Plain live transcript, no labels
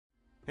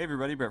Hey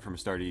everybody, Brett from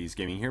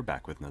AstartesGaming here,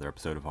 back with another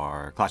episode of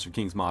our Clash of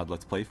Kings mod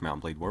Let's Play for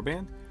Mount & Blade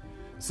Warband.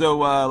 So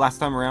last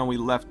time around we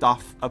left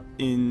off up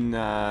in the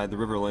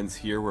Riverlands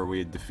here, where we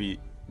had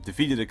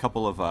defeated a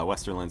couple of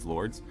Westerlands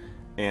lords.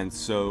 And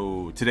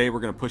so today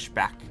we're going to push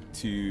back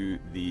to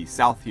the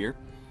south here.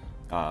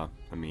 I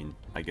mean,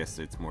 I guess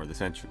it's more the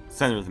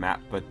center of the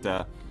map,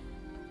 but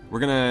we're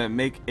going to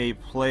make a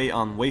play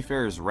on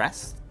Wayfarer's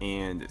Rest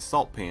and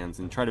Salt Pans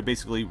and try to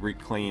basically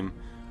reclaim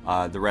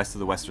the rest of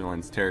the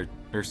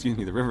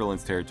the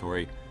Riverlands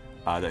territory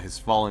that has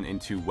fallen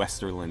into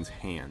Westerland's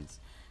hands.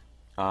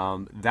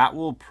 That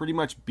will pretty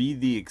much be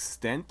the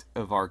extent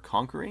of our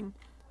conquering,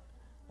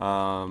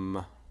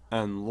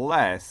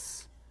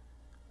 unless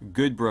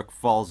Goodbrook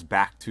falls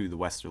back to the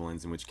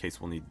Westerlands, in which case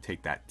we'll need to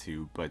take that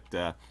too.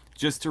 But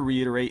just to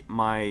reiterate,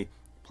 my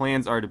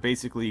plans are to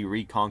basically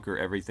reconquer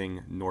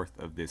everything north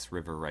of this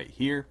river right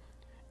here,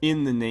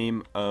 in the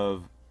name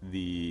of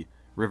the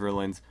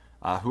Riverlands,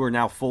 who are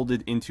now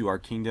folded into our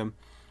kingdom.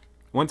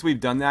 Once we've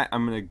done that,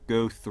 I'm going to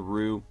go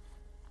through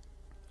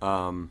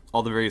all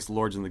the various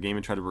lords in the game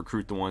and try to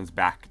recruit the ones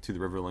back to the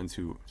Riverlands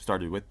who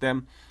started with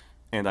them.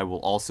 And I will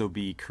also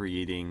be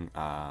creating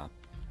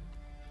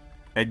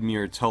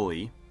Edmure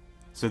Tully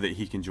so that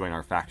he can join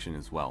our faction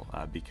as well,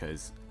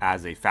 because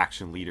as a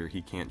faction leader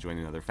he can't join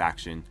another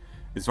faction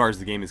as far as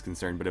the game is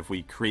concerned. But if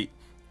we create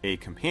a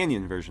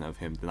companion version of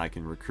him, then I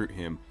can recruit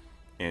him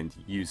and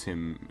use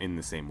him in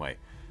the same way.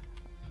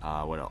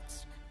 What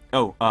else?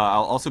 Oh,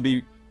 I'll also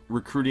be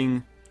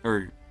recruiting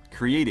or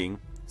creating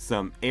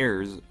some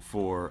heirs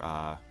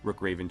for Rook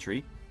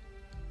Raventree.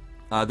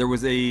 There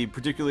was a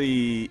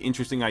particularly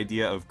interesting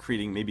idea of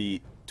creating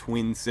maybe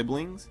twin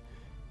siblings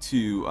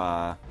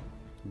to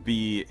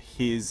be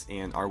his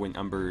and Arwen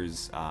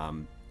Umber's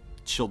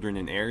children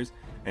and heirs,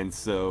 and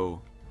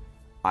so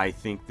I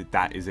think that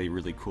that is a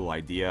really cool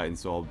idea, and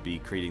so I'll be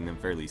creating them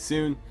fairly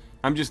soon.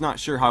 I'm just not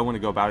sure how I want to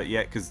go about it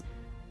yet, because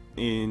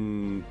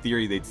in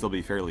theory they'd still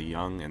be fairly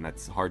young, and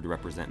that's hard to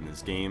represent in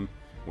this game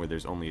where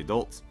there's only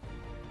adults.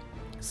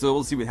 So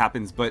we'll see what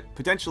happens, but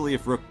potentially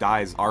if Rook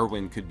dies,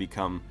 Arwen could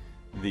become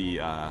the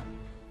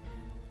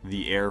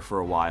heir for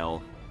a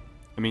while.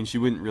 I mean, she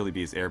wouldn't really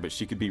be his heir, but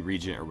she could be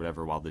regent or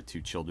whatever while the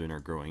two children are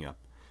growing up,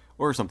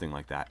 or something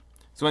like that.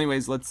 So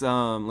anyways, let's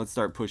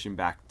start pushing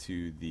back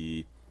to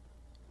the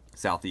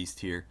southeast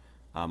here.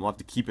 We'll have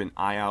to keep an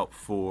eye out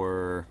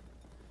for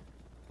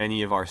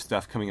any of our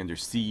stuff coming under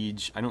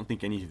siege. I don't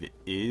think any of it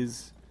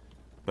is,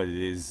 but it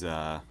is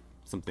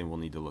something we'll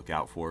need to look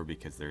out for,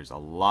 because there's a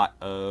lot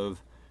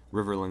of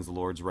Riverlands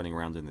lords running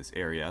around in this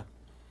area.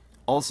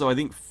 Also, I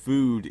think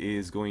food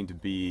is going to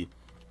be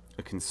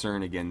a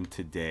concern again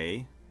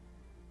today.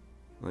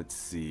 Let's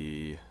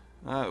see.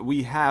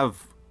 We have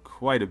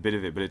quite a bit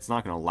of it, but it's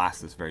not going to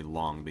last us very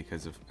long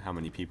because of how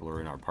many people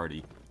are in our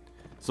party.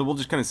 So we'll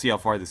just kind of see how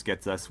far this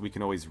gets us. We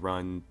can always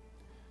run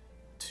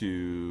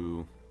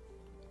to...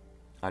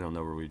 I don't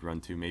know where we'd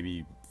run to.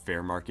 Maybe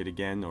Fair Market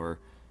again, or...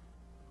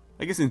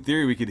 I guess in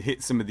theory we could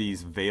hit some of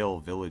these Vale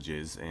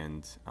villages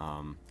and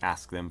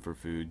ask them for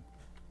food.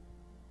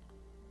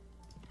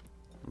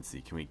 Let's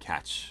see, can we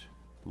catch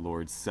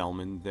Lord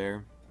Selman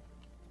there?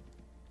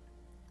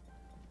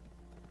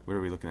 What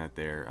are we looking at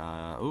there?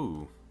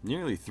 Ooh,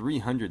 nearly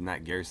 300 in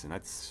that garrison.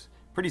 That's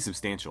pretty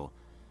substantial.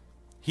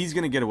 He's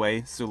going to get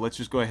away, so let's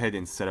just go ahead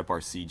and set up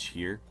our siege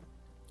here.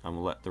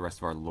 We'll let the rest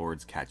of our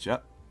lords catch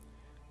up.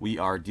 We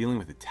are dealing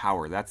with a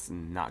tower. That's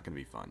not going to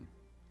be fun.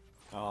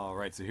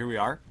 Alright, so here we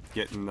are,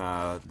 getting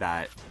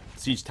that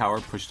siege tower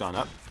pushed on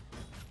up.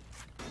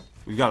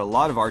 We've got a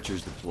lot of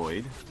archers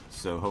deployed,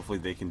 so hopefully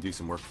they can do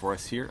some work for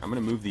us here. I'm going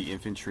to move the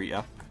infantry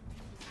up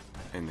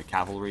and the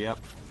cavalry up,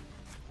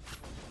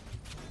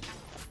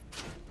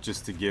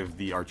 just to give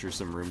the archers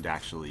some room to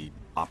actually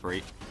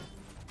operate.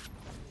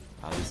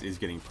 This is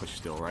getting pushed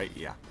still, right?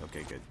 Yeah,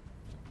 okay, good.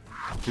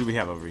 Who do we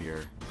have over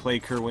here? Clay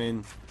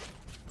Kerwin,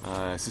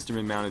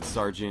 Sisterman Mounted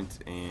Sergeant,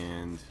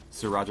 and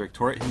Sir Roderick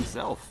Torrett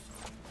himself,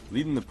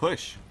 leading the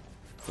push.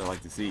 That's what I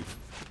like to see.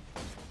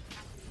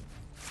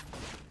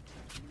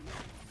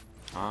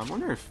 I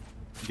wonder if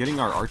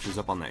getting our archers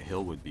up on that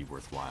hill would be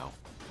worthwhile.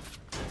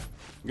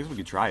 I guess we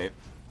could try it.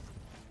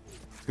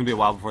 It's gonna be a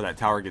while before that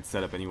tower gets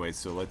set up anyway,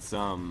 so let's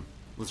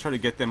try to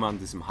get them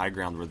onto some high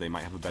ground where they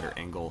might have a better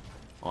angle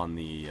on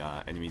the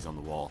enemies on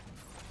the wall.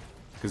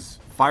 Because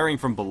firing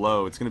from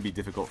below, it's gonna be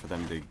difficult for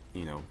them to,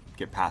 you know,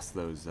 get past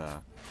those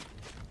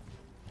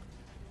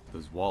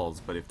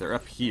walls. But if they're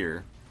up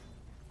here,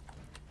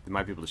 they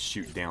might be able to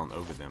shoot down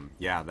over them.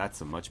 Yeah,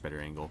 that's a much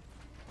better angle.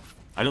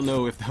 I don't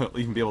know if they'll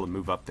even be able to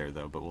move up there,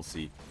 though, but we'll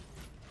see.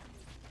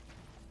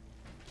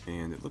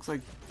 And it looks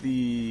like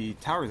the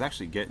tower is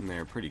actually getting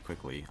there pretty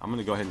quickly. I'm going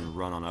to go ahead and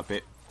run on up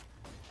it.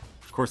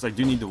 Of course, I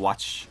do need to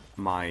watch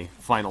my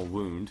final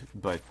wound,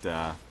 but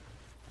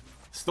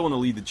still want to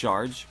lead the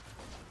charge.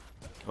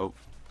 Oh.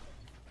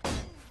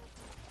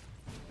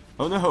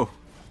 Oh, no!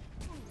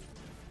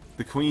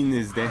 The queen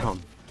is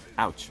down.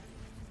 Ouch.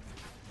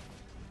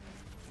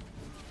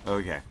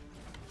 Okay.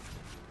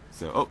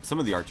 So, oh, some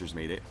of the archers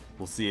made it.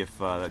 We'll see if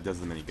that does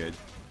them any good.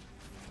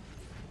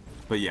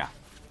 But yeah.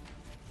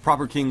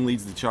 Proper king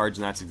leads the charge,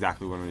 and that's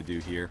exactly what I'm going to do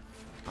here.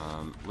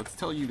 Let's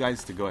tell you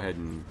guys to go ahead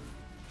and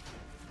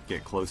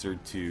get closer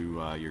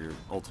to your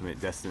ultimate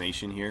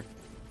destination here.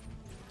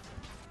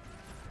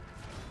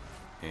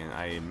 And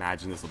I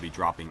imagine this will be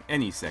dropping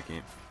any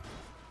second.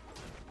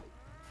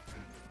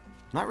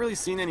 Not really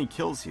seeing any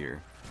kills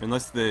here.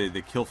 Unless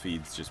the kill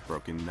feed's just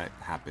broken. That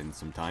happens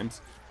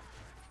sometimes.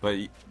 But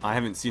I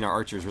haven't seen our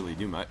archers really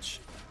do much.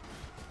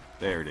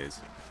 There it is.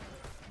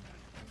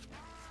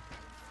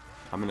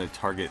 I'm going to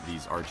target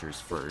these archers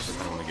first.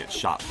 I don't want to get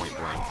shot point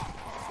blank.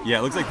 Yeah,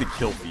 it looks like the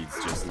kill feed's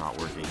just not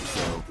working.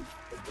 So,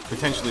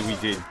 potentially we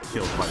did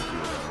kill quite a few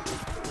of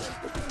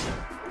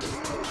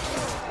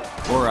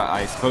them. Or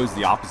I suppose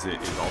the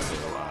opposite is also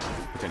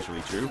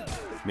potentially true.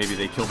 Maybe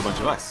they killed a bunch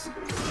of us.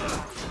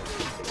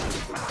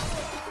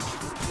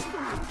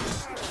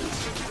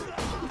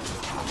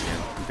 Oh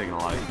man, I'm taking a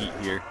lot of heat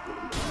here.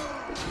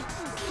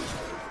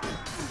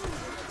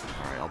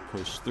 Alright, I'll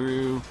push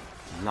through.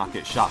 Not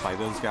get shot by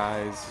those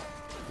guys.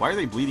 Why are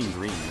they bleeding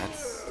green?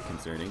 That's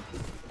concerning.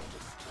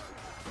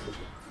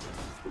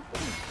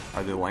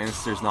 Are the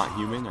Lannisters not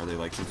human? Are they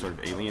like some sort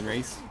of alien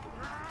race?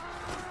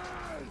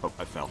 Oh,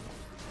 I fell.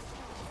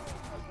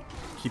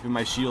 Keeping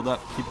my shield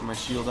up, keeping my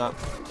shield up.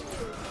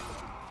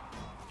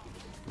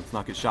 Let's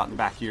not get shot in the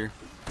back here.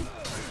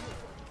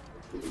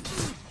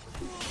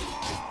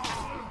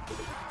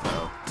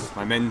 Uh-oh.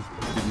 My men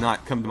did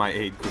not come to my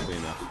aid quickly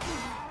enough.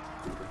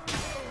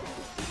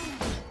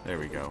 There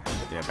we go.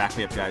 Yeah, back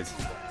me up, guys.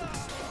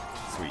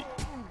 Sweet.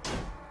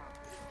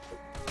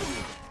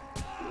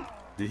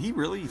 Did he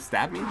really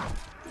stab me?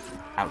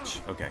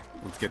 Ouch. Okay,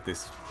 let's get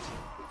this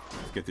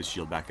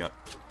shield back up.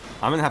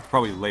 I'm gonna have to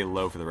probably lay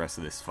low for the rest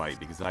of this fight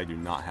because I do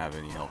not have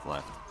any health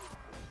left.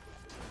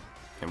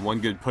 And one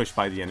good push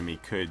by the enemy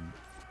could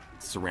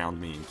surround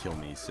me and kill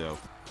me, so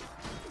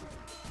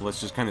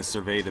let's just kind of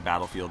survey the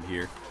battlefield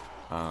here.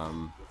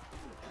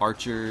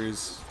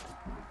 Archers,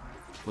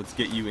 let's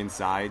get you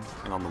inside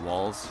and on the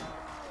walls.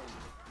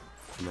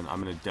 And then I'm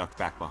gonna duck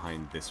back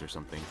behind this or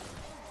something.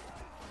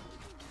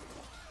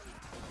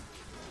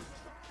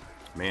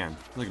 Man,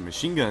 like a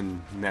machine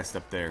gun nest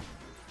up there.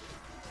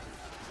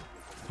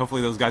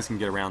 Hopefully those guys can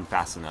get around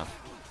fast enough.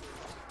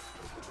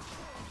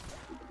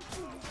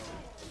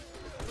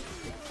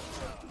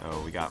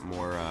 Oh, we got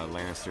more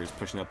Lannisters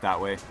pushing up that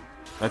way.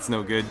 That's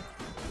no good.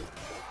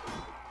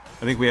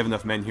 I think we have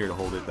enough men here to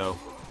hold it, though.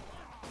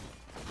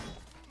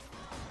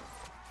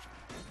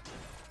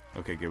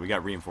 Okay, good. We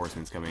got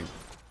reinforcements coming.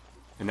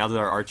 And now that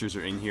our archers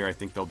are in here, I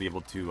think they'll be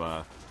able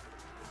to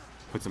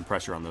put some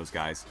pressure on those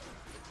guys.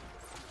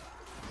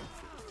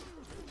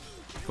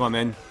 Come on,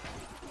 men.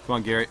 Come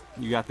on, Garrett.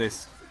 You got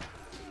this.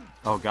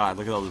 Oh, God.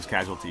 Look at all those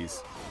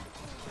casualties.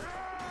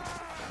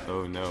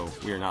 Oh, no.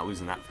 We are not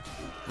losing that.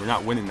 We're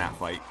not winning that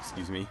fight.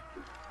 Excuse me.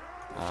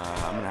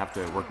 I'm going to have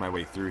to work my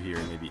way through here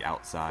and maybe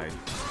outside.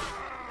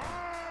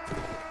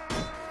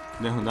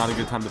 No, not a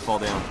good time to fall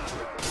down.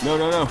 No,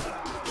 no, no.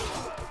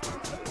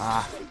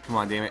 Ah, come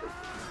on, damn it.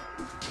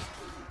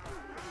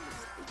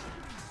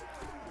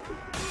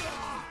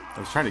 I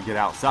was trying to get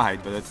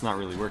outside, but that's not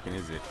really working,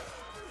 is it?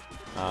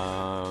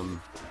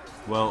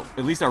 Well,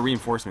 at least our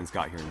reinforcements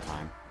got here in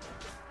time.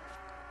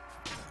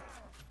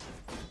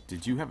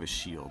 Did you have a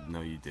shield?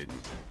 No, you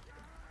didn't.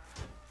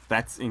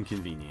 That's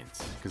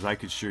inconvenience, because I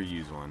could sure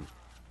use one.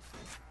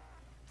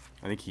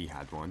 I think he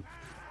had one.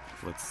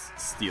 Let's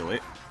steal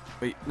it.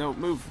 Wait, no,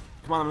 move.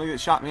 Come on, I'm gonna get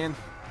shot, man.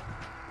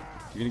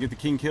 You're gonna get the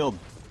king killed.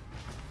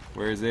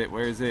 Where is it?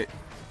 Where is it?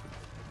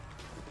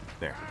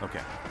 There,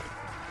 okay.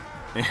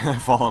 And I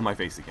fall on my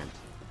face again.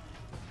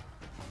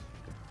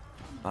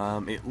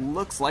 It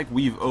looks like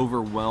we've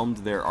overwhelmed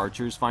their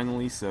archers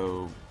finally,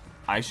 so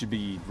I should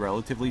be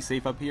relatively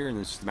safe up here, and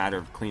it's just a matter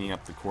of cleaning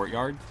up the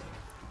courtyard,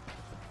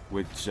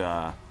 which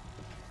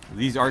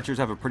these archers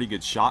have a pretty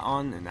good shot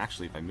on, and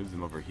actually if I move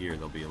them over here,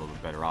 they'll be a little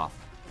bit better off.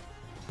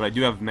 But I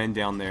do have men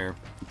down there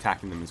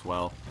attacking them as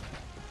well.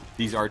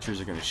 These archers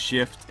are going to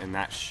shift, and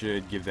that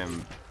should give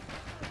them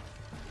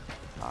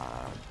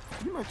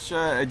pretty much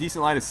a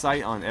decent line of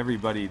sight on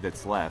everybody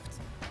that's left,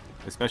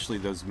 especially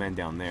those men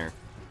down there.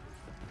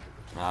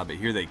 But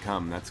here they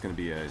come. That's going to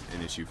be an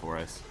issue for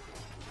us.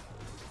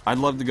 I'd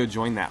love to go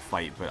join that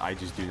fight, but I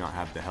just do not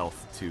have the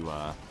health to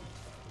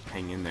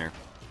hang in there.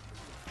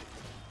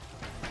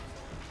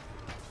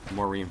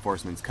 More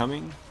reinforcements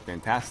coming.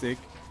 Fantastic.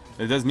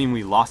 That does mean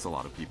we lost a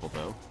lot of people,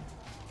 though.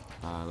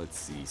 Let's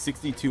see.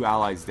 62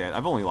 allies dead.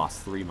 I've only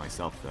lost 3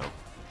 myself, though.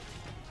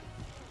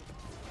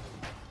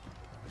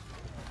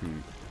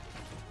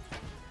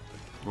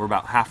 We're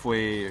about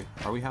halfway.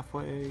 Are we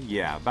halfway?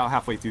 Yeah, about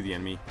halfway through the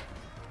enemy.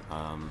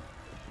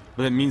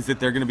 But it means that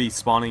they're going to be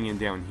spawning in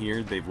down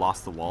here. They've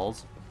lost the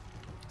walls.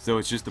 So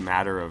it's just a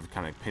matter of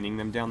kind of pinning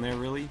them down there,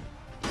 really.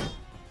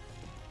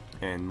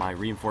 And my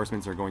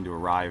reinforcements are going to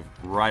arrive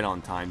right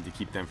on time to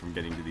keep them from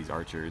getting to these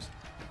archers.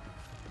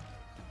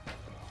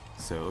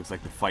 So it looks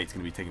like the fight's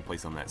going to be taking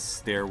place on that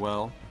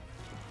stairwell,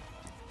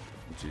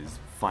 which is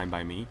fine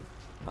by me.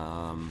 You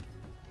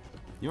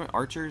know what,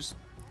 archers?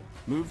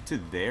 Move to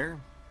there.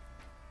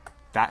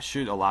 That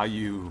should allow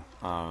you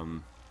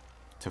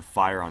to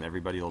fire on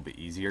everybody a little bit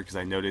easier, because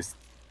I noticed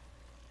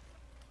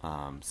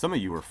some of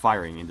you were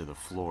firing into the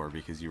floor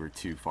because you were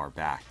too far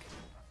back.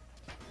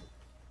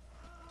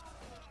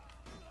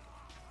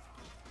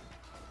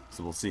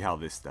 So we'll see how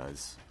this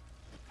does.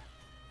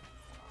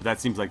 But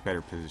that seems like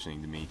better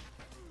positioning to me.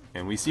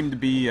 And we seem to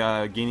be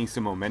gaining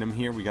some momentum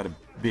here. We got a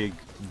big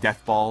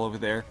death ball over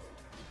there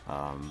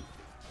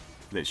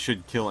that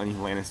should kill any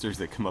Lannisters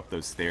that come up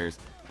those stairs.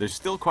 There's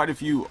still quite a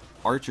few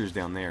archers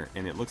down there,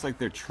 and it looks like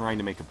they're trying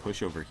to make a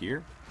push over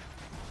here.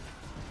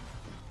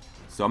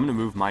 So I'm going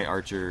to move my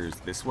archers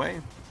this way,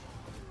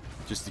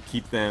 just to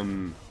keep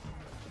them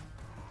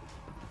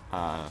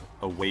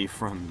away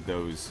from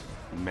those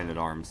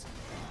men-at-arms.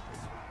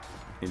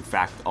 In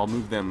fact, I'll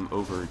move them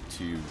over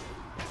to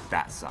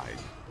that side.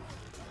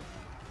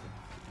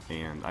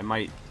 And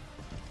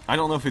I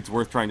don't know if it's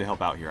worth trying to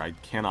help out here. I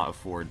cannot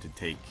afford to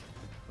take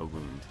a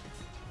wound.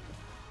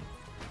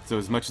 So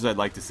as much as I'd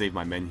like to save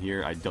my men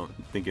here, I don't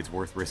think it's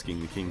worth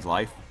risking the king's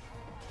life.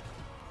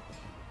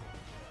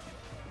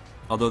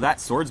 Although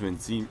that swordsman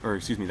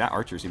that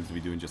archer seems to be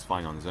doing just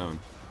fine on his own.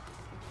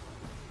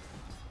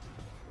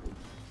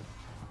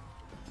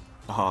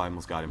 Oh, I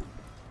almost got him.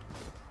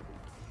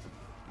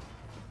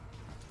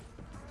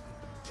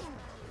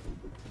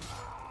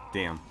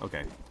 Damn,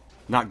 okay.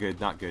 Not good,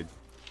 not good.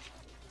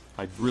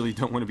 I really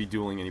don't want to be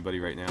dueling anybody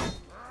right now.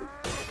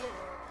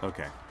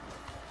 Okay.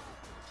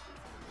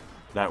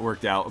 That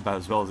worked out about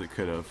as well as it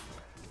could have,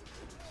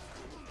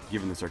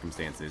 given the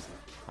circumstances.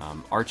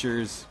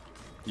 Archers,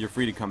 you're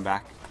free to come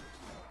back.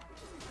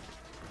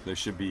 There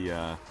should be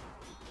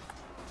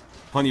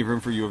plenty of room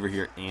for you over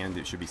here, and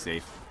it should be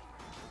safe.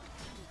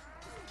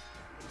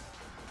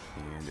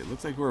 And it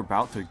looks like we're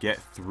about to get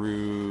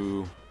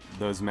through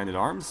those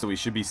men-at-arms, so we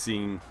should be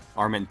seeing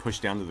our men push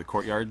down to the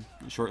courtyard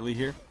shortly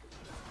here.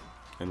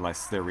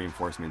 Unless their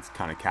reinforcements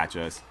kind of catch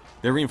us.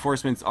 Their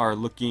reinforcements are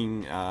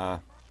looking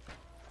a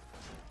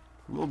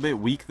little bit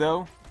weak,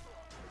 though.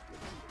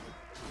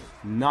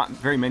 Not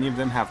very many of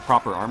them have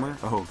proper armor.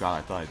 Oh god,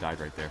 I thought I died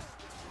right there.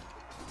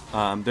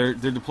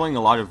 They're deploying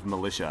a lot of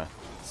militia,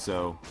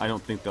 so I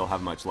don't think they'll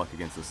have much luck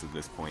against us at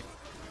this point.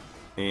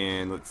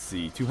 And let's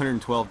see,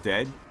 212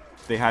 dead.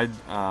 They had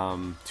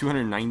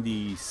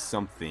 290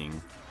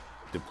 something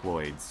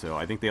deployed, so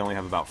I think they only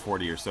have about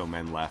 40 or so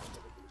men left.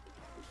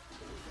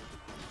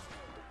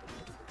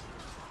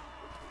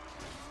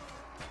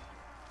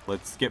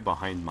 Let's get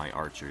behind my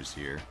archers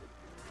here,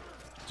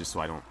 just so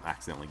I don't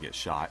accidentally get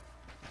shot.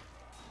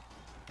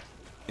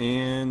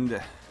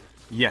 And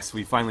yes,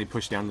 we finally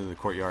pushed down to the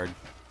courtyard.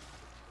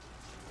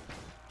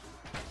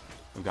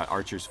 I've got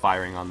archers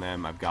firing on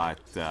them. I've got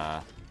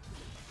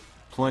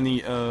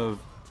plenty of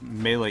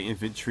melee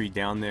infantry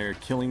down there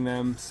killing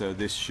them, so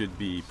this should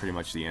be pretty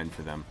much the end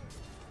for them.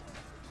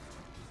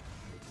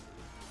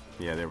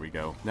 Yeah, there we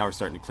go. Now we're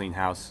starting to clean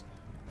house.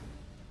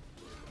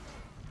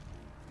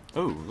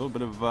 Oh, a little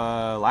bit of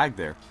lag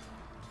there.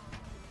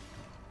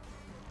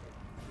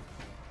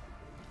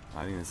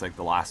 I think it's like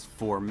the last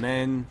 4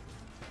 men.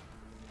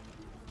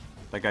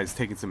 That guy's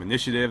taking some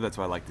initiative. That's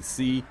what I like to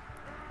see.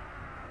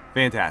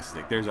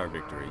 Fantastic. There's our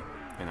victory.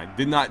 And I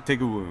did not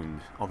take a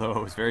wound, although I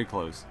was very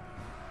close.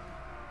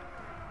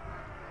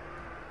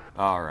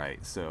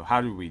 Alright, so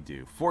how did we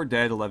do? 4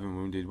 dead, 11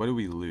 wounded. What did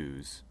we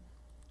lose?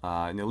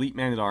 An elite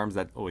man-at-arms,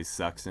 that always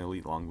sucks. An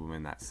elite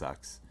longbowman, that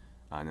sucks.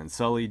 And then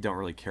Sully, don't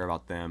really care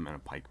about them, and a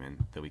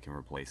pikeman that we can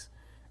replace.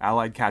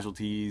 Allied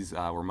casualties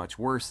were much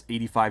worse.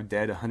 85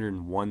 dead,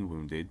 101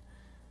 wounded.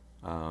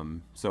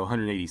 So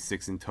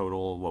 186 in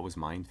total. What was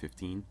mine?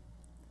 15.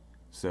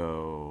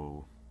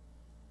 So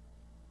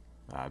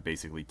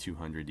basically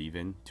 200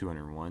 even.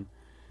 201.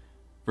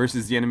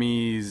 Versus the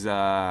enemy's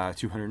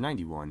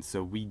 291.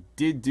 So we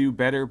did do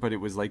better, but it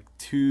was like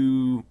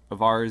 2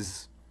 of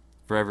ours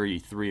for every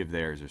 3 of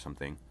theirs or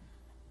something.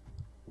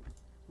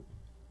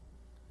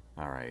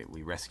 Alright,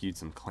 we rescued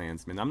some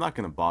clansmen. I'm not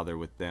going to bother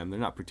with them. They're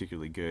not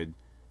particularly good,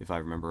 if I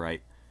remember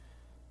right.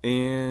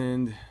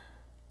 And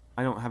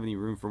I don't have any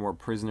room for more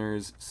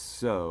prisoners,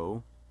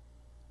 so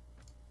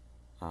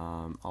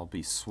I'll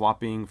be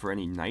swapping for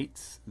any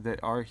knights that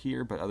are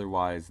here, but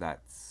otherwise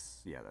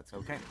that's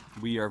okay.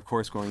 We are, of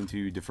course, going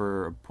to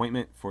defer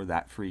appointment for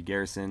that free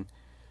garrison.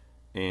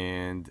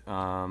 And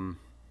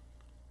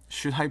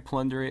should I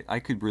plunder it? I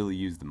could really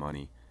use the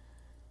money.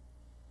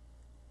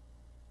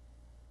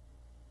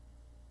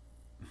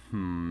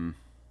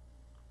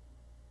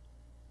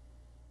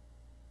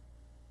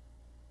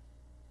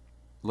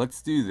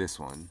 Let's do this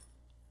one.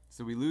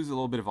 So we lose a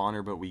little bit of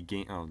honor, but we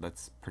gain... Oh,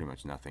 that's pretty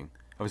much nothing.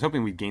 I was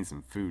hoping we'd gain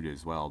some food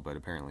as well, but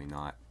apparently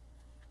not.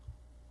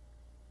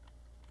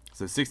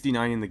 So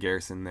 69 in the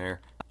garrison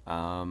there.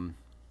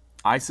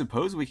 I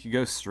suppose we could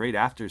go straight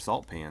after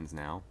salt pans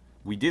now.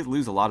 We did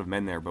lose a lot of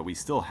men there, but we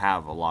still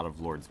have a lot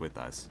of lords with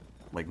us.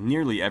 Like,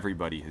 nearly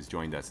everybody has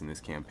joined us in this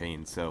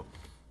campaign, so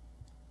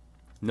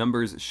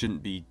numbers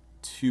shouldn't be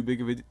too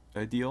big of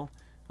a deal.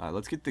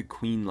 Let's get the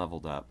queen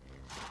leveled up.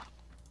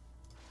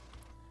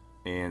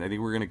 And I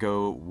think we're going to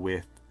go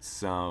with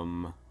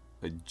some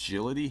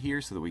agility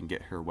here so that we can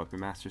get her weapon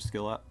master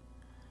skill up.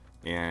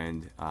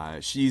 and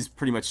she's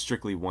pretty much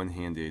strictly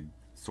one-handed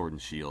sword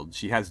and shield.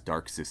 She has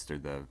Dark Sister,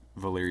 the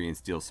Valyrian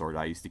steel sword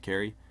I used to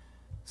carry,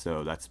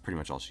 so that's pretty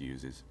much all she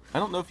uses. I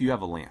don't know if you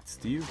have a lance.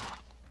 Do you?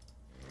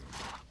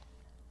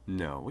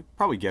 No, we could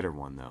probably get her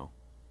one though.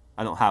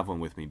 I don't have one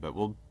with me, but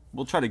we'll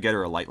try to get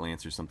her a light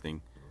lance or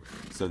something,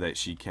 so that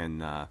she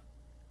can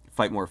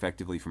fight more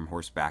effectively from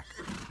horseback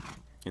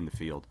in the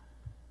field.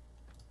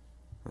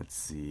 Let's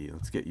see.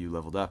 Let's get you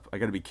leveled up. I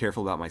got to be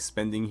careful about my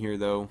spending here,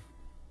 though.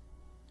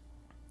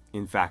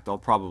 In fact, I'll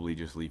probably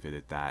just leave it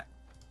at that.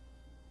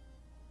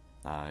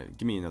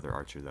 Give me another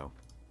archer, though,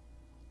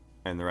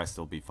 and the rest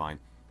will be fine.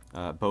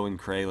 Bowen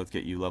Cray, let's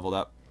get you leveled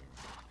up.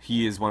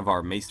 He is one of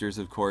our maesters,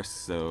 of course,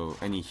 so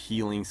any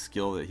healing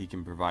skill that he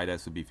can provide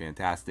us would be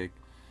fantastic.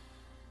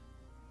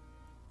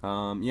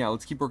 Yeah,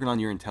 let's keep working on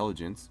your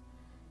intelligence.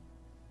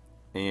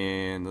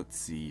 And let's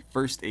see,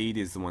 first aid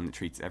is the one that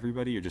treats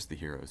everybody, or just the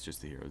heroes?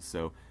 Just the heroes.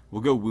 So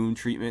we'll go wound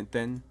treatment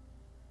then,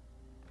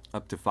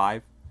 up to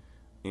 5.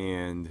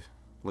 And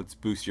let's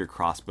boost your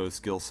crossbow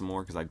skill some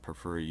more, because I'd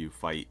prefer you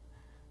fight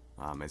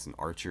as an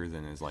archer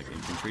than as like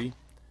infantry.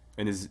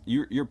 And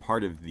you're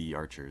part of the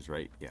archers,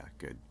 right? Yeah,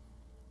 good.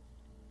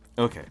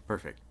 Okay,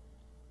 perfect.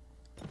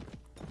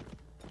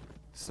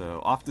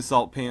 So off to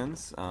salt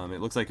pans. It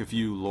looks like a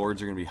few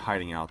lords are going to be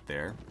hiding out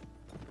there.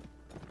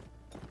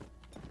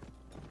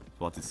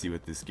 We'll have to see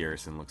what this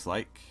garrison looks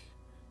like.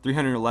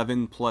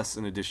 311 plus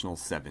an additional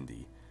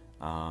 70.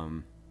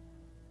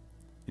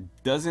 It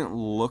doesn't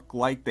look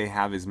like they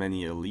have as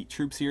many elite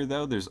troops here,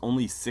 though. There's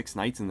only 6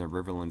 knights in the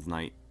Riverlands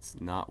knights,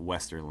 not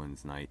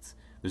Westerlands knights.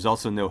 There's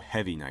also no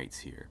heavy knights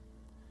here.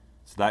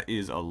 So that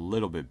is a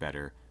little bit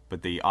better,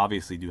 but they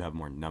obviously do have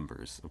more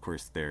numbers. Of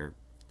course, they're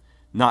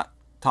not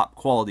top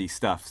quality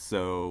stuff,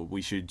 so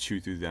we should chew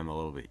through them a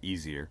little bit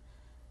easier.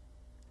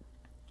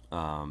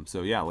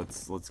 So yeah,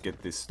 let's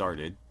get this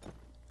started,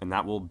 and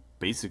that will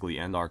basically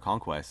end our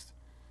conquest.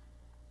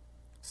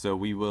 So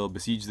we will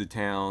besiege the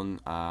town.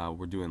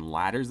 We're doing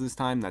ladders this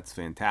time. That's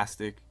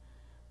fantastic.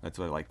 That's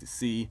what I like to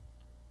see.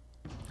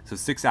 So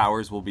 6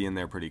 hours, we'll be in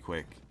there pretty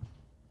quick.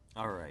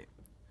 Alright,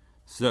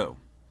 so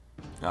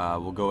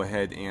we'll go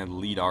ahead and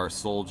lead our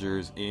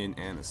soldiers in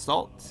an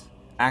assault.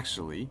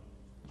 Actually,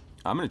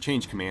 I'm going to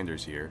change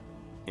commanders here,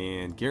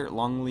 and Garrett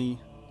Longley,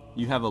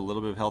 you have a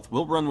little bit of health.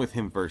 We'll run with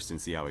him first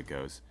and see how it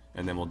goes,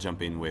 and then we'll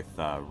jump in with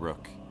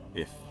Rook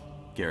if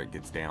Garrett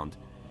gets downed.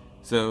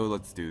 So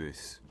let's do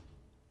this.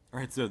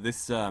 Alright, so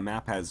this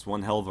map has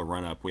one hell of a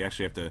run up. We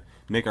actually have to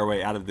make our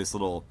way out of this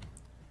little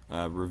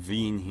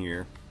ravine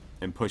here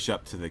and push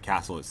up to the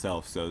castle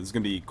itself, so this is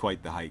going to be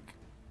quite the hike.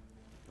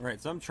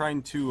 Alright, so I'm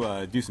trying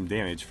to do some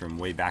damage from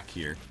way back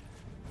here,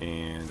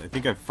 and I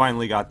think I've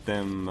finally got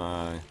them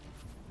kind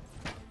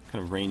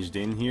of ranged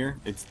in here.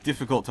 It's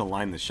difficult to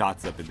line the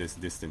shots up at this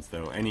distance,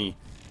 though. Any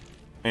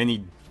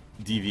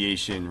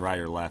deviation right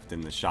or left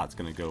and the shot's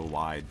going to go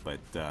wide, but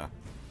I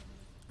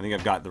think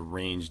I've got the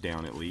range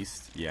down at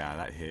least. Yeah,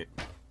 that hit.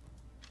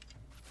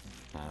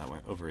 That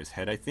went over his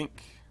head, I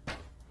think.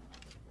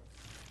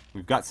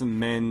 We've got some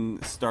men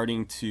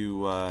starting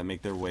to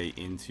make their way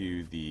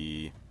into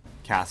the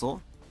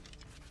castle,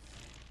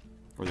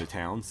 or the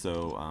town,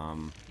 so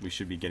we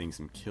should be getting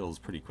some kills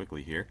pretty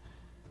quickly here.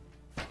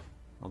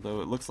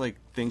 Although it looks like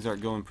things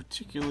aren't going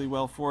particularly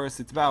well for us.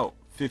 It's about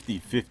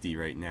 50-50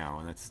 right now,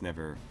 and that's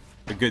never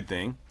a good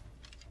thing.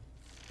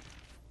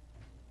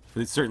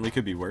 But it certainly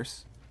could be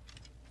worse.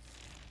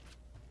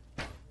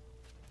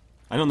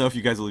 I don't know if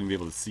you guys will even be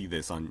able to see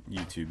this on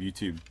YouTube.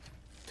 YouTube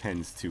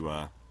tends to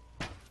kind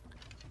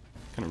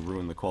of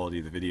ruin the quality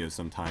of the video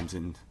sometimes,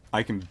 and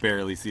I can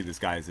barely see this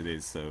guy as it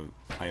is, so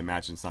I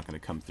imagine it's not going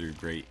to come through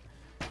great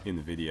in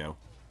the video.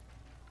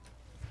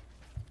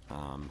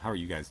 How are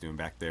you guys doing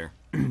back there?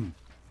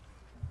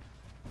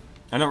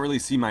 I don't really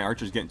see my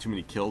archers getting too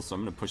many kills, so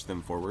I'm going to push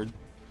them forward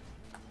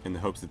in the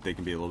hopes that they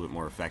can be a little bit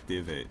more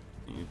effective at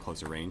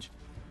closer range.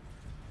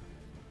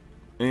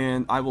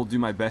 And I will do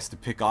my best to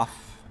pick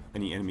off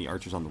any enemy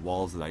archers on the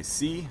walls that I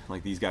see,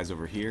 like these guys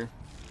over here.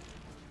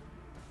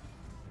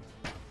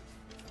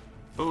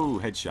 Oh,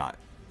 headshot.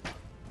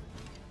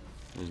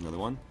 There's another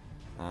one.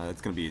 That's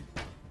going to be a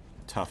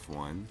tough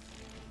one.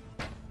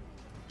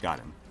 Got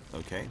him.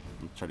 Okay,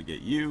 let's try to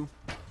get you.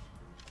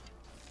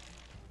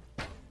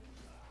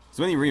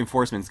 So any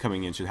reinforcements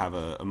coming in should have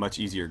a much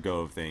easier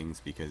go of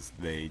things, because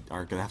they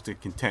aren't going to have to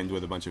contend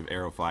with a bunch of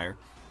arrow fire.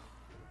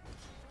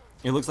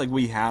 It looks like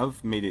we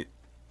have made it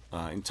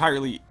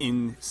entirely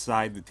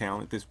inside the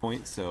town at this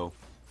point, so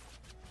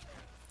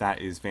that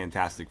is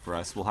fantastic for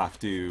us. We'll have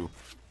to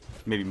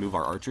maybe move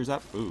our archers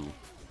up. Ooh.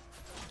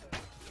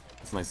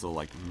 It's a nice little,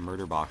 like,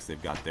 murder box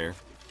they've got there.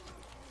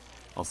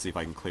 I'll see if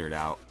I can clear it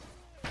out.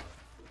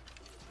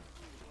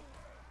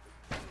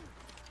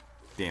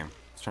 Damn. I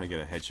was trying to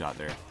get a headshot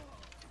there.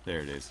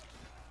 There it is.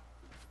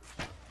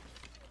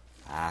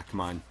 Ah,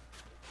 come on.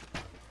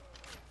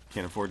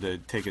 Can't afford to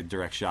take a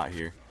direct shot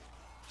here.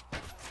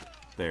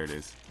 There it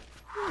is.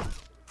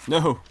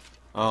 No!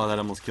 Oh, that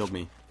almost killed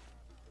me.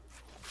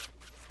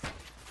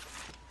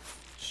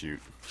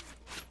 Shoot.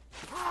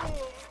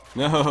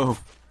 No!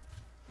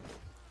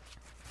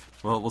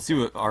 Well, we'll see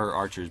what our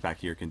archers back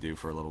here can do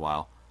for a little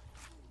while.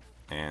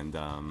 And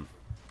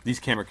these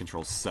camera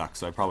controls suck,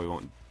 so I probably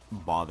won't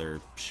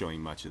bother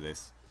showing much of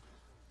this.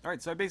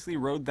 Alright, so I basically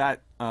rode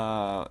that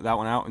that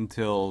one out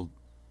until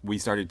we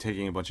started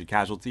taking a bunch of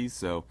casualties.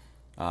 So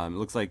it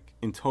looks like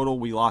in total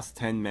we lost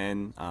 10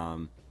 men,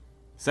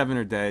 7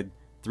 are dead,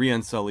 3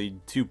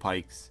 unsullied, 2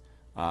 pikes,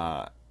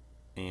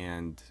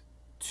 and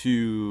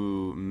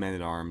 2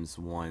 men-at-arms,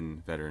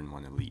 1 veteran,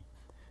 1 elite.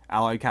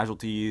 Allied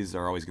casualties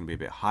are always going to be a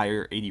bit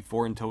higher,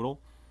 84 in total.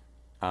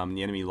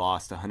 The enemy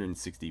lost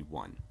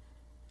 161.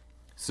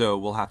 So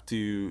we'll have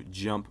to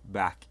jump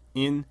back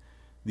in.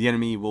 The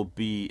enemy will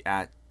be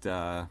at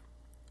a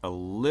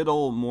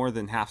little more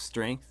than half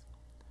strength.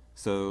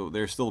 So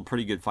there's still a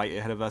pretty good fight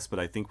ahead of us, but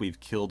I think we've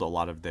killed a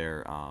lot of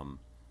their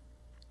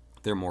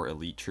more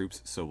elite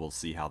troops, so we'll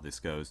see how this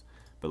goes.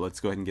 But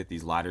let's go ahead and get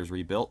these ladders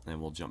rebuilt, and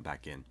we'll jump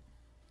back in.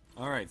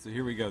 Alright, so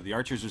here we go. The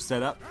archers are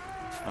set up.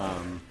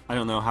 I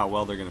don't know how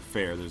well they're going to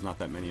fare. There's not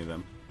that many of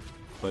them.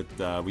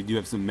 But we do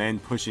have some men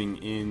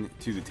pushing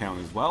into the town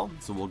as well,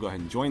 so we'll go ahead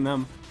and join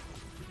them.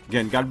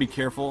 Again, got to be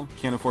careful.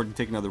 Can't afford to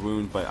take another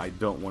wound, but I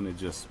don't want to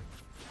just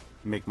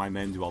make my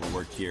men do all the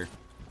work here.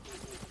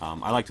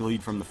 I like to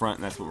lead from the front,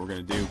 and that's what we're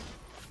going to do.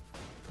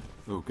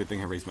 Oh, good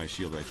thing I raised my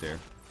shield right there.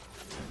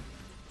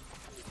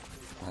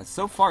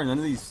 So far, none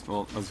of these...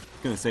 Well, I was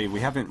going to say, we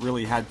haven't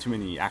really had too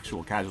many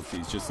actual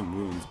casualties, just some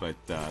wounds, but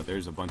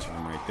there's a bunch of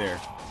them right there.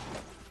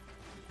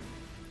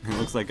 It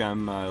looks like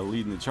I'm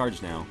leading the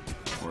charge now,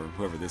 or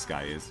whoever this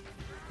guy is.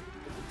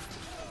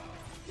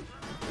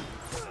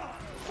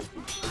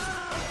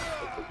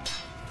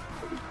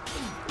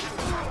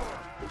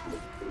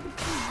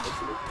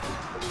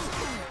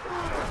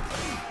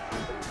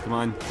 Come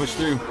on, push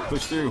through,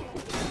 push through.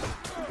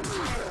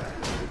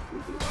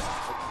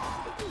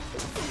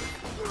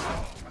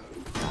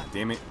 God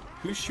damn it.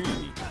 Who's shooting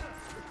me?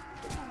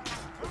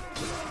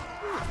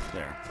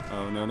 There.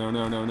 Oh, no, no,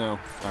 no, no, no.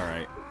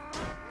 Alright.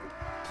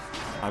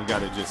 I've got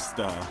to just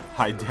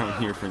hide down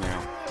here for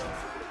now.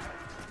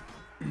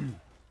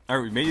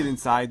 Alright, we made it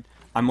inside.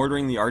 I'm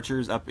ordering the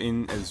archers up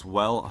in as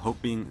well,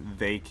 hoping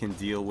they can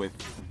deal with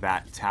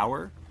that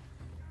tower.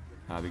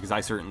 Because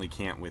I certainly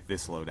can't with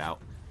this loadout.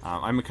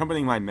 I'm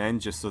accompanying my men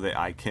just so that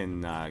I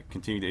can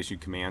continue to issue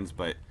commands,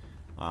 but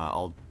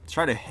I'll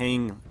try to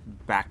hang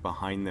back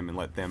behind them and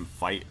let them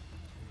fight,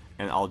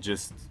 and I'll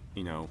just,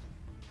 you know,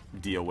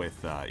 deal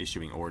with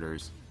issuing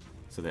orders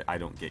so that I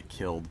don't get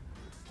killed.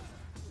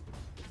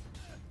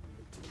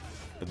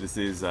 But this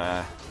is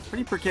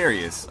pretty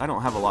precarious. I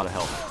don't have a lot of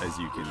health, as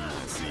you can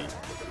see,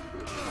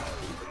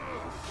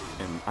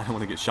 and I don't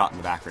want to get shot in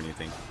the back or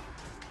anything.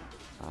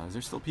 Is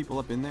there still people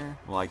up in there?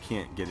 Well, I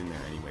can't get in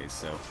there anyways,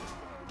 so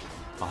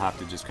I'll have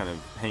to just kind of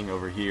hang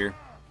over here.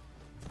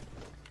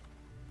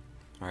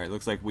 Alright,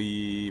 looks like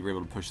we were able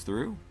to push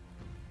through.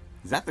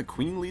 Is that the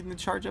queen leading the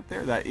charge up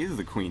there? That is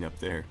the queen up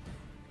there.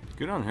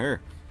 Good on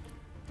her.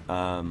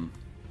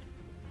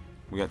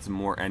 We got some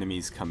more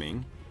enemies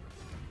coming.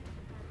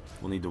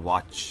 We'll need to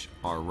watch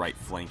our right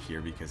flank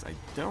here because I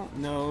don't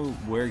know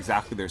where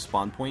exactly their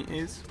spawn point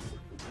is.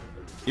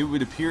 It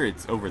would appear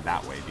it's over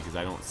that way because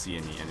I don't see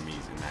any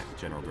enemies in that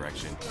general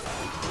direction.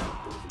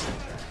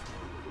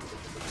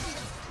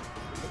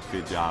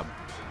 Good job.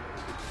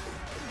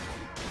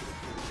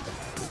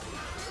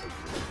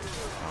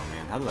 Oh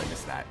man, how did I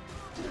miss that?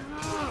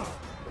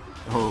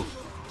 Oh,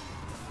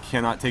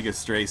 cannot take a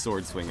stray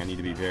sword swing. I need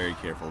to be very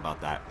careful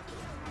about that.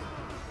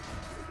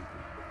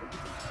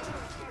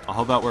 I'll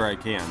help out where I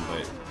can,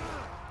 but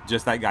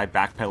just that guy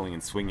backpedaling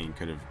and swinging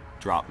could have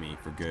dropped me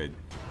for good.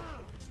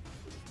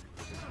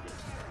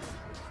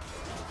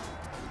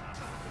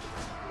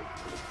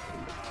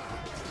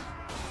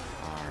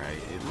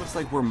 Alright, it looks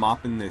like we're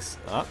mopping this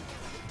up.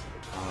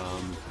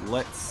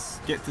 Let's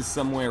get to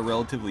somewhere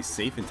relatively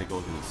safe and take a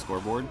look at the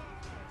scoreboard.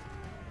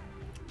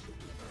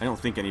 I don't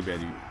think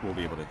anybody will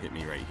be able to hit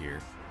me right here.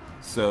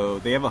 So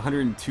they have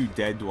 102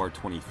 dead to our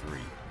 23.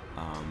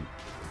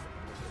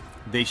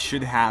 They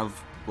should have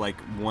like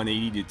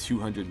 180 to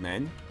 200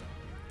 men.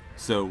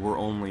 So we're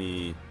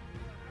only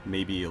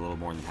maybe a little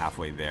more than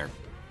halfway there.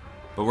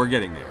 But we're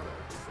getting there.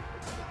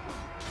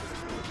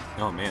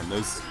 Oh man,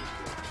 those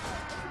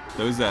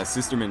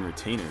Sisterman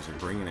retainers are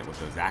bringing it with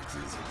those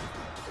axes.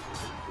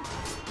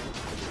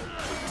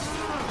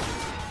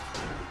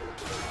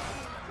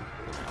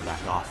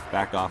 Back off,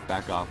 back off,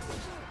 back off.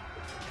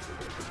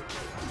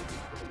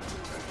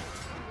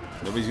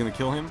 Nobody's gonna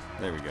kill him?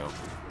 There we go.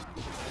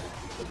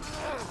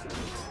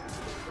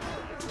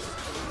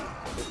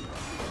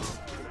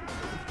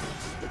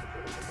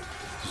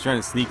 Just trying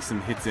to sneak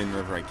some hits in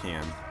wherever I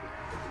can.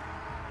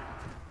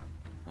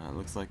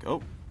 Looks like,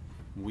 oh,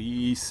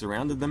 we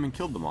surrounded them and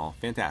killed them all.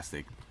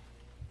 Fantastic.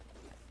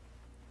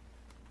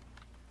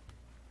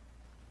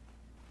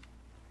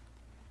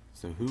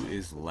 So who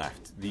is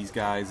left? These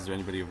guys? Is there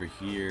anybody over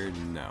here?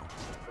 No.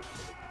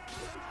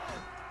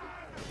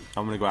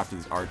 I'm going to go after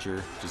this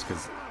archer just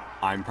because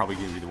I'm probably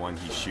going to be the one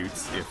he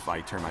shoots if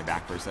I turn my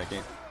back for a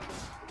second.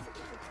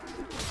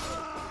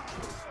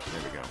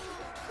 There we go.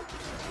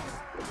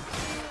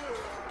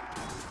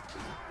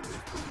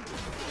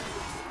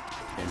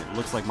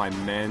 looks like my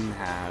men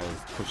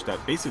have pushed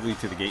up basically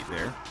to the gate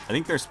there. I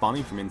think they're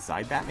spawning from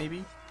inside that,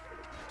 maybe?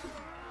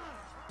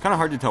 Kind of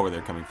hard to tell where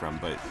they're coming from,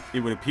 but it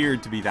would appear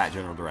to be that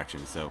general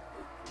direction, so...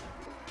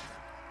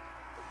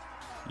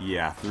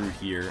 Yeah, through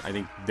here. I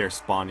think they're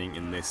spawning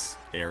in this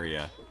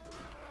area.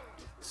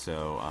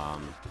 So,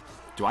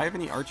 do I have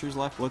any archers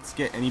left? Let's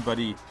get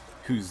anybody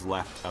who's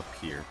left up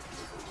here.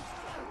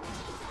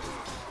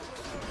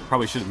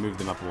 Probably should have moved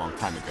them up a long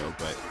time ago,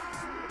 but...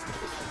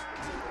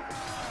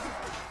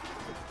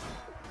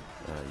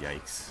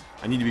 yikes.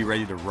 I need to be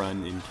ready to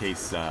run in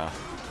case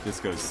this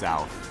goes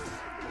south.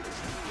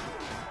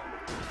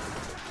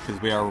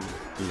 Because we are,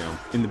 you know,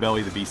 in the belly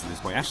of the beast at this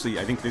point. Actually,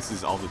 I think this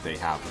is all that they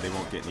have. They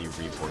won't get any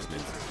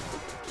reinforcements.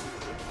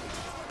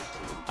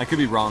 I could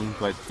be wrong,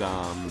 but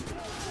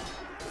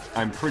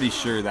I'm pretty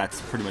sure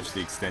that's pretty much the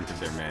extent of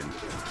their men.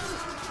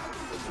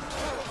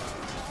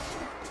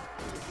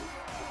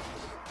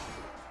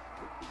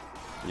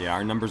 Yeah,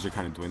 our numbers are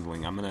kind of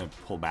dwindling. I'm going to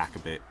pull back a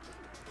bit.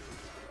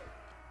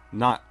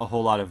 Not a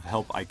whole lot of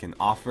help I can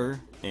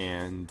offer,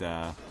 and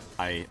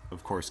I,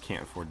 of course,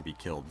 can't afford to be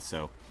killed,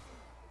 so...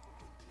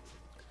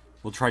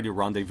 We'll try to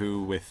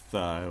rendezvous with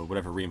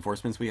whatever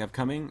reinforcements we have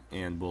coming,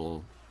 and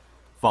we'll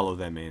follow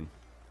them in.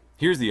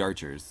 Here's the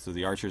archers. So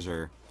the archers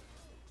are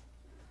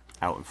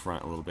out in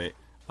front a little bit.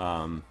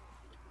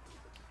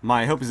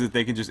 My hope is that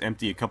they can just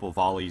empty a couple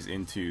volleys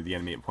into the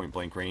enemy at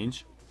point-blank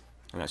range,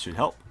 and that should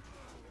help.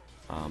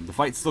 The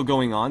fight's still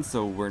going on,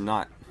 so we're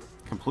not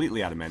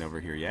completely out of men over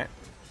here yet.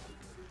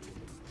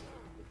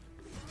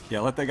 Yeah,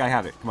 let that guy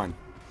have it. Come on.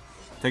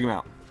 Take him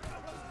out.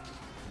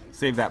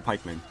 Save that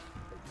pikeman.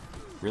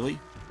 Really?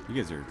 You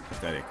guys are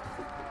pathetic.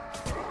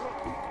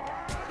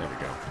 There we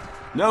go.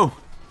 No!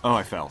 Oh,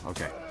 I fell.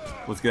 Okay.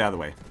 Let's get out of the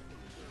way.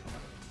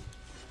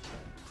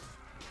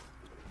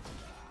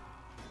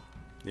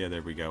 Yeah,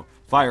 there we go.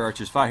 Fire,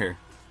 archers, fire!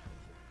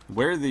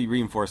 Where are the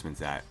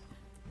reinforcements at?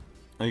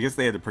 I guess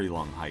they had a pretty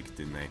long hike,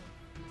 didn't they?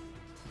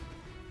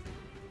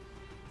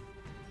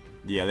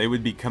 Yeah, they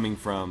would be coming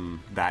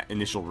from that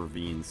initial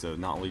ravine, so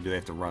not only do they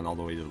have to run all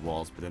the way to the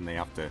walls, but then they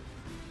have to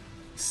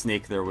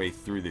snake their way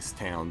through this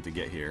town to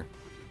get here.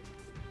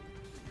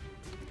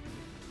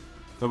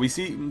 But we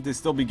seem to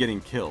still be getting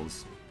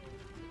kills.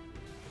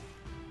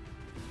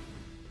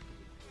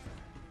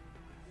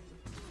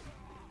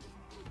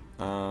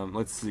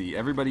 Let's see.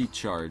 Everybody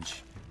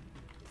charge.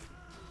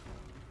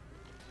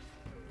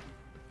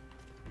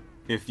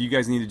 If you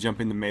guys need to jump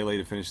into melee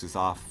to finish this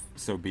off,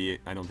 so be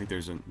it. I don't think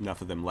there's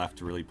enough of them left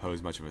to really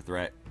pose much of a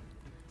threat.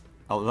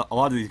 A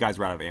lot of these guys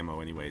are out of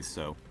ammo anyways,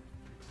 so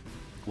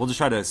we'll just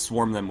try to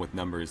swarm them with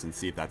numbers and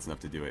see if that's enough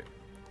to do it.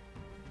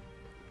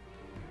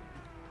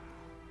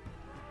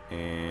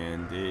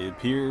 And it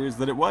appears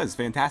that it was.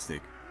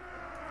 Fantastic.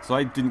 So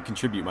I didn't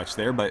contribute much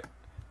there, but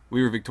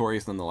we were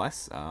victorious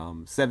nonetheless.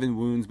 7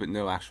 wounds, but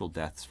no actual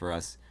deaths for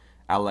us.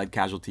 Allied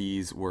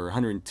casualties were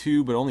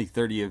 102, but only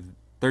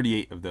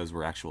 38 of those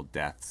were actual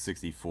deaths.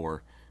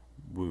 64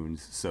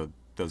 wounds, so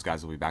those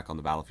guys will be back on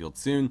the battlefield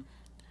soon.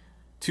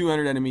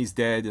 200 enemies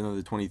dead,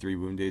 another 23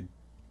 wounded.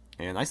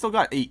 And I still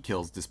got 8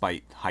 kills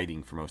despite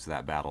hiding for most of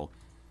that battle.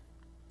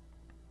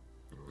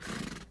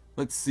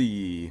 Let's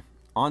see...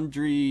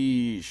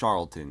 Andre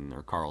Charlton,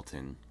 or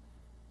Carlton.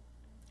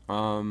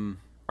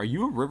 Are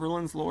you a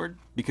Riverlands Lord?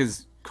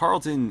 Because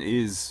Carlton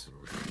is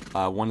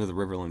one of the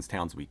Riverlands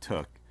towns we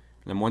took.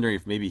 And I'm wondering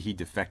if maybe he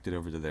defected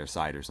over to their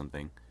side or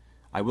something.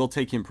 I will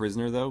take him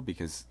prisoner, though,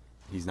 because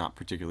he's not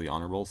particularly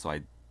honorable, so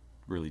I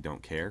really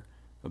don't care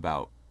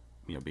about,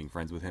 you know, being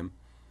friends with him.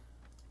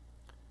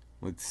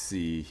 Let's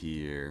see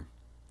here.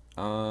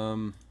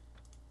 For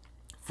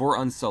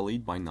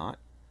Unsullied, why not?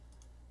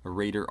 A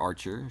Raider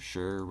Archer,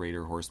 sure.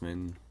 Raider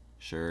Horseman,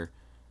 sure.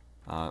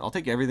 I'll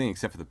take everything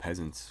except for the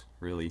peasants,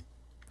 really.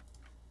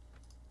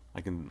 I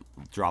can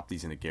drop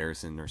these in a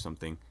garrison or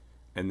something.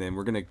 And then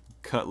we're going to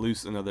cut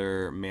loose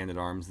another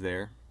man-at-arms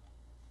there.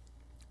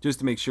 Just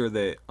to make sure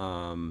that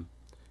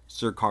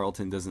Sir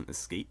Carlton doesn't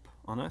escape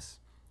on us.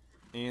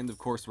 And, of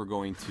course, we're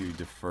going to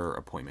defer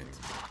appointment.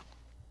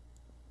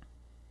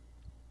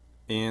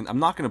 And I'm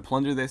not going to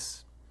plunder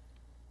this.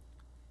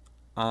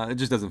 It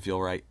just doesn't feel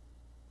right.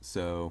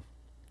 So...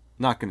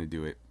 not going to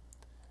do it.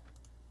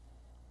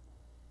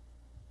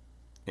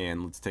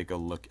 And let's take a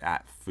look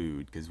at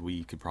food, because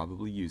we could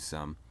probably use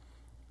some.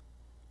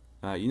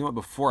 You know what,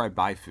 before I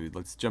buy food,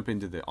 let's jump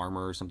into the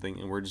armor or something,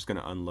 and we're just going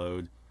to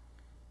unload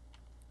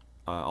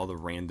all the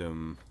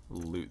random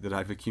loot that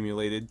I've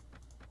accumulated,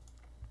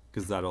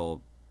 because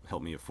that'll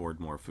help me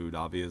afford more food,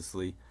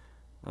 obviously.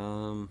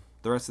 The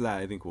rest of that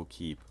I think we'll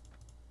keep.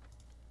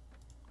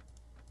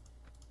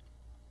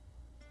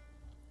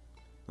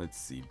 Let's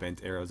see,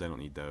 bent arrows, I don't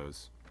need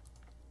those.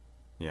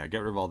 Yeah, get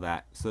rid of all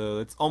that. So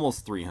it's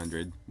almost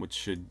 300, which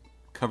should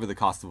cover the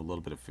cost of a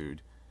little bit of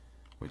food.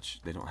 Which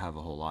they don't have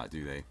a whole lot,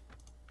 do they?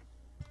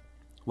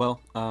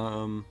 Well,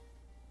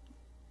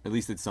 at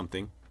least it's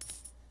something.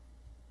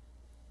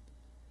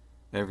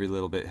 Every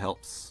little bit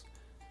helps.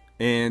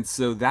 And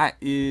so that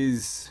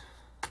is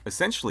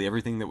essentially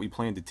everything that we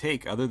plan to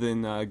take, other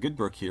than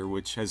Goodbrook here,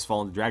 which has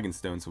fallen to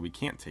Dragonstone, so we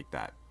can't take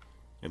that.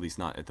 at least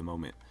not at the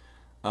moment.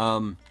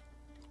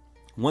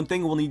 One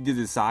thing we'll need to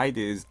decide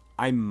is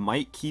I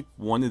might keep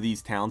one of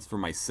these towns for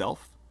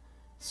myself.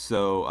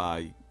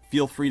 So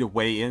feel free to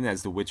weigh in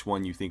as to which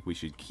one you think we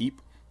should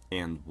keep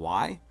and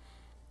why.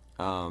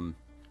 I'm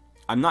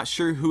not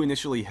sure who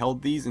initially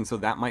held these, and so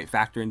that might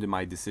factor into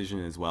my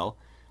decision as well.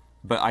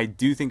 But I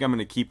do think I'm going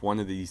to keep one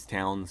of these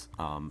towns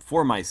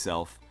for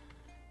myself,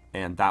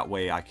 and that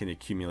way I can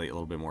accumulate a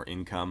little bit more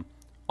income.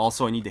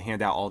 Also, I need to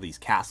hand out all these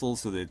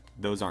castles so that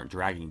those aren't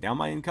dragging down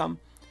my income.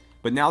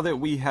 But now that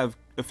we have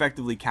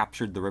effectively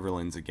captured the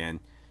Riverlands again,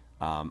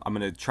 I'm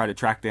going to try to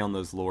track down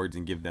those lords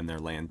and give them their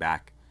land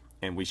back.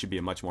 And we should be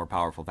a much more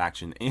powerful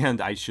faction. And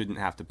I shouldn't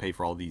have to pay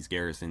for all these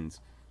garrisons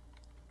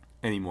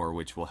anymore,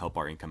 which will help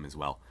our income as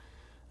well.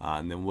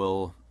 And then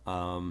we'll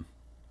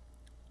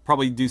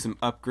probably do some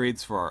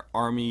upgrades for our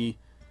army.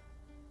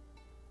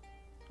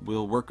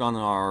 We'll work on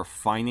our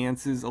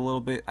finances a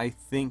little bit, I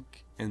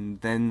think, and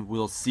then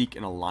we'll seek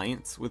an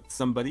alliance with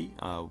somebody.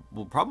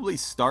 We'll probably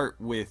start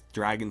with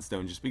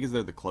Dragonstone just because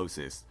they're the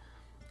closest,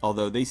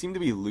 although they seem to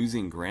be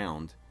losing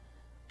ground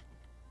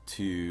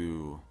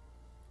to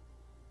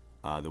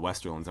the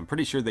Westerlands. I'm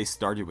pretty sure they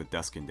started with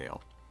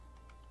Duskendale,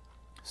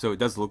 so it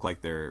does look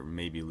like they're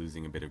maybe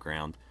losing a bit of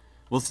ground.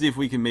 We'll see if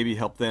we can maybe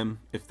help them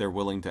if they're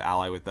willing to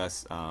ally with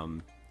us.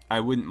 I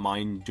wouldn't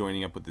mind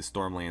joining up with the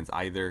Stormlands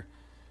either.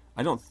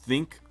 I don't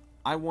think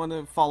I want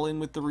to fall in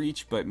with the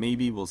Reach, but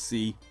maybe we'll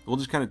see. We'll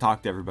just kind of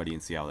talk to everybody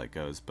and see how that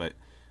goes. But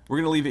we're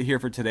going to leave it here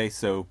for today.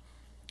 So,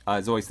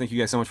 as always, thank you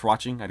guys so much for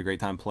watching. I had a great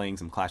time playing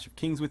some Clash of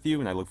Kings with you,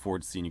 and I look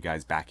forward to seeing you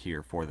guys back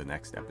here for the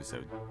next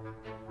episode.